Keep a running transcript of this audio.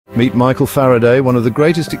Meet Michael Faraday, one of the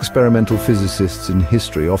greatest experimental physicists in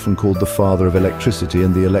history, often called the father of electricity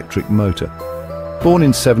and the electric motor. Born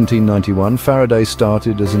in 1791, Faraday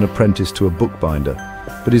started as an apprentice to a bookbinder,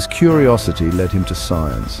 but his curiosity led him to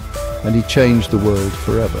science, and he changed the world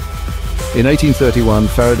forever. In 1831,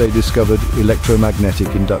 Faraday discovered electromagnetic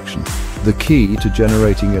induction, the key to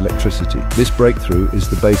generating electricity. This breakthrough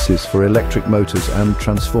is the basis for electric motors and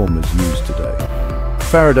transformers used today.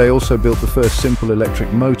 Faraday also built the first simple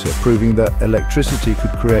electric motor, proving that electricity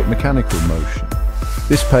could create mechanical motion.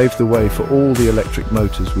 This paved the way for all the electric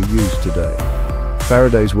motors we use today.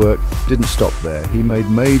 Faraday's work didn't stop there. He made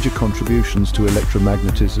major contributions to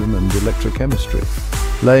electromagnetism and electrochemistry,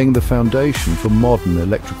 laying the foundation for modern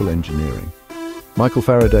electrical engineering. Michael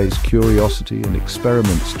Faraday's curiosity and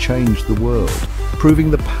experiments changed the world,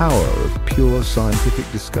 proving the power of pure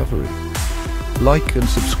scientific discovery. Like and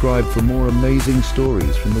subscribe for more amazing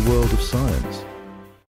stories from the world of science.